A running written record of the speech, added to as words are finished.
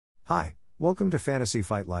Hi, welcome to Fantasy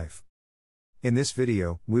Fight Life. In this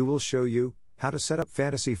video, we will show you how to set up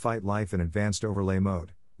Fantasy Fight Life in advanced overlay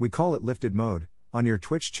mode, we call it lifted mode, on your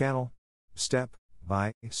Twitch channel, step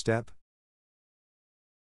by step.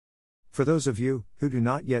 For those of you who do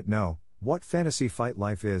not yet know what Fantasy Fight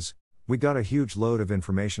Life is, we got a huge load of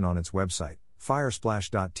information on its website,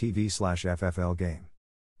 firesplash.tv/FFL game.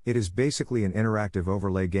 It is basically an interactive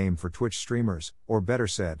overlay game for Twitch streamers, or better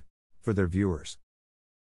said, for their viewers.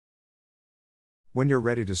 When you're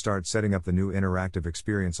ready to start setting up the new interactive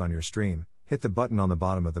experience on your stream, hit the button on the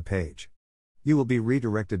bottom of the page. You will be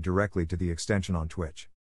redirected directly to the extension on Twitch.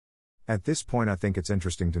 At this point, I think it's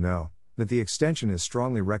interesting to know that the extension is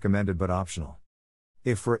strongly recommended but optional.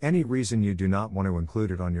 If for any reason you do not want to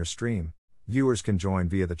include it on your stream, viewers can join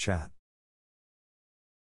via the chat.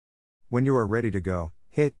 When you are ready to go,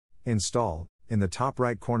 hit Install in the top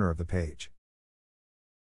right corner of the page.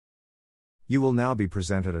 You will now be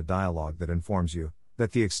presented a dialog that informs you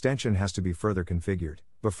that the extension has to be further configured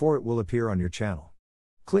before it will appear on your channel.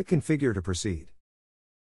 Click Configure to proceed.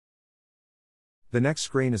 The next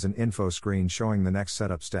screen is an info screen showing the next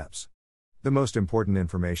setup steps. The most important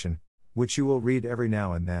information, which you will read every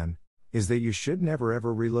now and then, is that you should never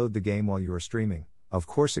ever reload the game while you are streaming, of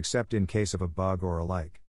course except in case of a bug or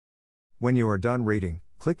alike. When you are done reading,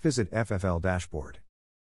 click Visit FFL Dashboard.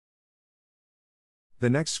 The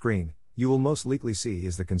next screen you will most likely see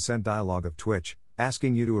is the consent dialog of Twitch,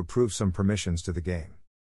 asking you to approve some permissions to the game.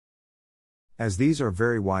 As these are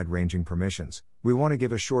very wide-ranging permissions, we want to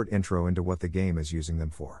give a short intro into what the game is using them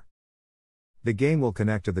for. The game will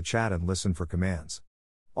connect to the chat and listen for commands.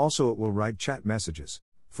 Also, it will write chat messages,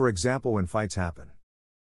 for example when fights happen.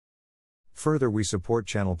 Further, we support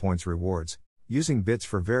channel points rewards, using bits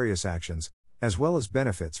for various actions, as well as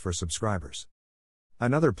benefits for subscribers.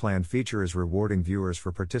 Another planned feature is rewarding viewers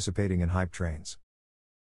for participating in hype trains.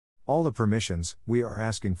 All the permissions we are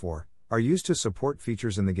asking for are used to support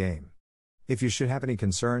features in the game. If you should have any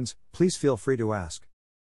concerns, please feel free to ask.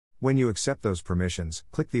 When you accept those permissions,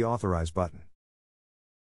 click the Authorize button.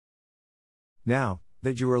 Now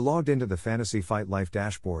that you are logged into the Fantasy Fight Life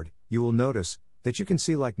dashboard, you will notice that you can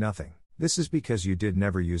see like nothing. This is because you did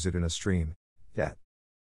never use it in a stream yet.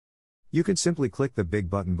 You could simply click the big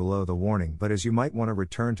button below the warning, but as you might want to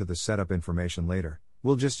return to the setup information later,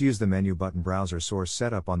 we'll just use the menu button Browser Source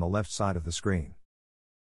Setup on the left side of the screen.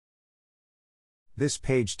 This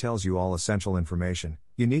page tells you all essential information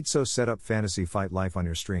you need to set up Fantasy Fight Life on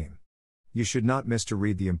your stream. You should not miss to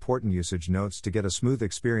read the important usage notes to get a smooth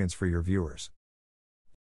experience for your viewers.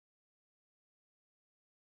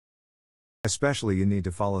 Especially you need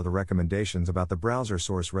to follow the recommendations about the browser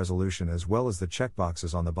source resolution as well as the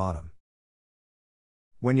checkboxes on the bottom.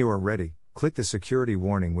 When you are ready, click the security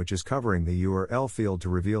warning which is covering the URL field to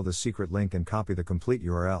reveal the secret link and copy the complete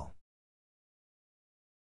URL.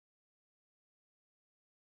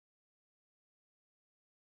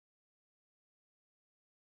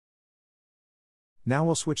 Now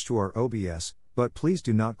we'll switch to our OBS, but please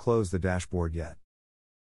do not close the dashboard yet.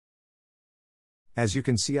 As you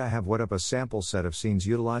can see, I have set up a sample set of scenes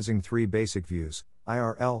utilizing 3 basic views,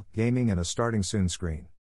 IRL, gaming and a starting soon screen.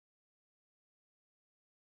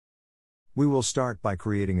 We will start by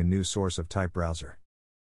creating a new source of type browser.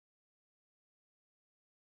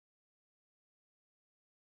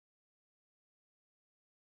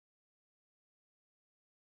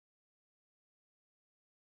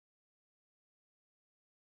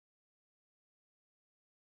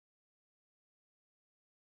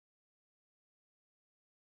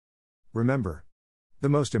 Remember, the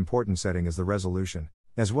most important setting is the resolution,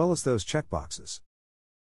 as well as those checkboxes.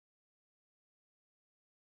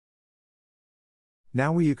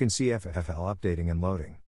 Now you can see FFL updating and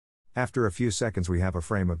loading. After a few seconds we have a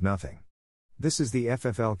frame of nothing. This is the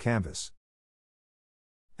FFL canvas.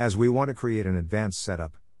 As we want to create an advanced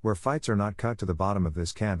setup, where fights are not cut to the bottom of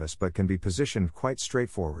this canvas but can be positioned quite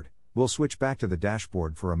straightforward, we'll switch back to the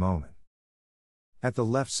dashboard for a moment. At the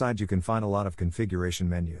left side you can find a lot of configuration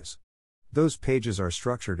menus. Those pages are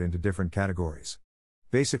structured into different categories.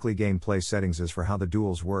 Basically, gameplay settings is for how the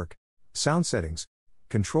duels work, sound settings,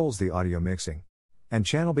 controls the audio mixing, and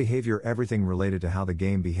channel behavior, everything related to how the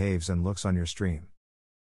game behaves and looks on your stream.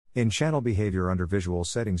 In channel behavior under visual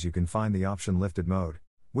settings you can find the option lifted mode,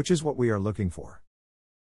 which is what we are looking for.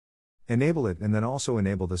 Enable it and then also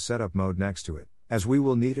enable the setup mode next to it, as we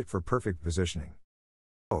will need it for perfect positioning.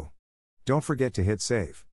 Oh, don't forget to hit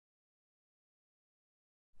save.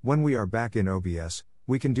 When we are back in OBS,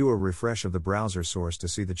 we can do a refresh of the browser source to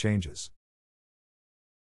see the changes.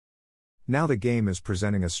 Now the game is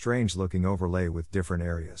presenting a strange looking overlay with different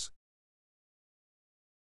areas.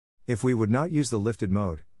 If we would not use the lifted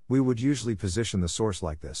mode, we would usually position the source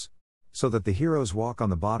like this, so that the heroes walk on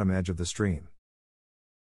the bottom edge of the stream.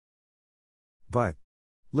 But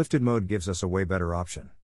lifted mode gives us a way better option.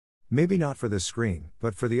 Maybe not for this screen,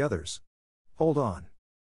 but for the others. Hold on.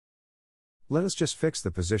 Let us just fix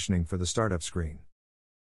the positioning for the startup screen.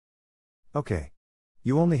 Okay.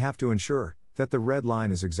 You only have to ensure that the red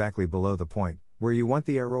line is exactly below the point where you want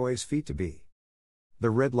the arrow's feet to be. The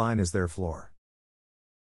red line is their floor.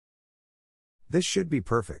 This should be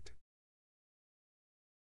perfect.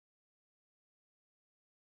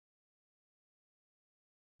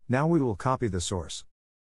 Now we will copy the source.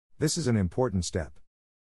 This is an important step.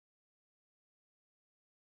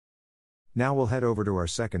 Now we'll head over to our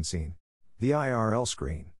second scene, the IRL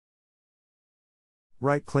screen.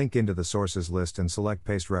 Right-click into the sources list and select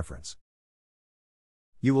Paste Reference.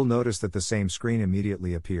 You will notice that the same screen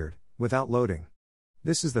immediately appeared, without loading.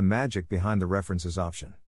 This is the magic behind the References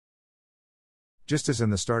option. Just as in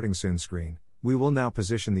the Starting Soon screen, we will now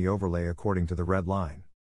position the overlay according to the red line.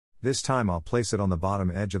 This time I'll place it on the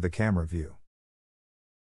bottom edge of the camera view.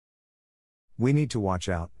 We need to watch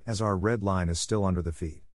out, as our red line is still under the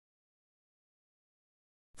feet.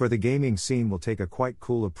 For the gaming scene, we'll take a quite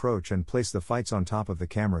cool approach and place the fights on top of the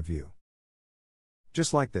camera view.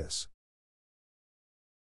 Just like this.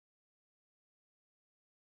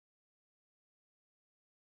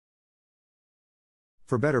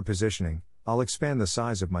 For better positioning, I'll expand the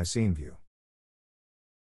size of my scene view.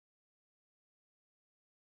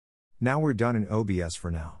 Now we're done in OBS for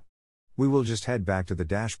now. We will just head back to the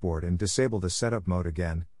dashboard and disable the setup mode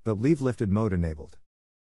again, but leave lifted mode enabled.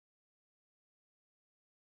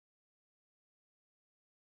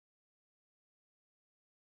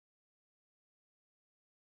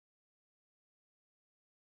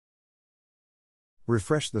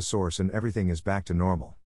 Refresh the source and everything is back to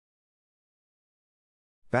normal.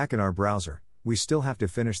 Back in our browser, we still have to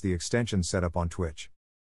finish the extension setup on Twitch.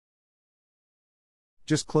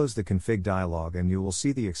 Just close the config dialog and you will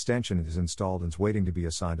see the extension is installed and is waiting to be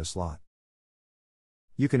assigned a slot.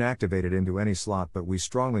 You can activate it into any slot, but we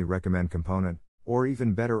strongly recommend component, or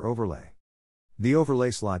even better, overlay. The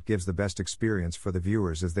overlay slot gives the best experience for the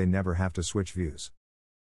viewers as they never have to switch views.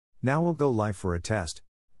 Now we'll go live for a test,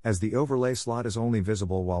 as the overlay slot is only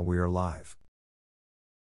visible while we are live.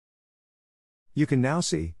 You can now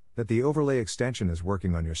see that the overlay extension is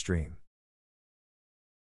working on your stream.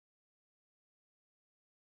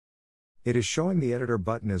 It is showing the editor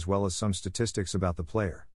button as well as some statistics about the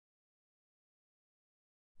player.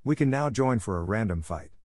 We can now join for a random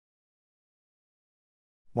fight.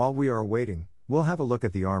 While we are waiting, we'll have a look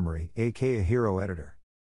at the Armory, aka Hero Editor.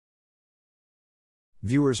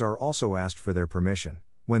 Viewers are also asked for their permission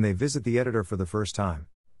when they visit the editor for the first time,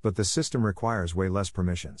 but the system requires way less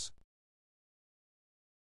permissions.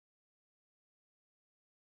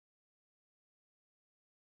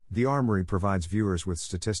 The Armory provides viewers with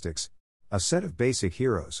statistics, a set of basic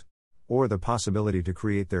heroes, or the possibility to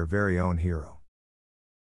create their very own hero.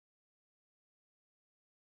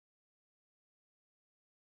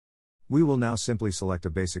 We will now simply select a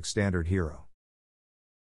basic standard hero.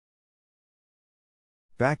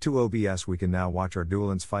 Back to OBS, we can now watch our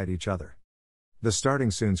duelants fight each other. The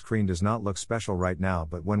Starting Soon screen does not look special right now,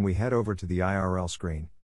 but when we head over to the IRL screen,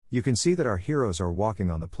 you can see that our heroes are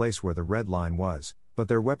walking on the place where the red line was, but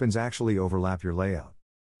their weapons actually overlap your layout.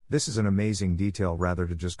 This is an amazing detail rather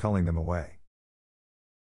than just culling them away.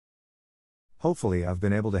 Hopefully I've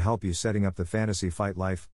been able to help you setting up the Fantasy Fight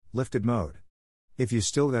Life lifted mode. If you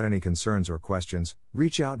still got any concerns or questions,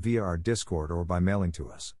 reach out via our Discord or by mailing to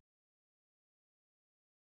us.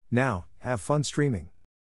 Now, have fun streaming.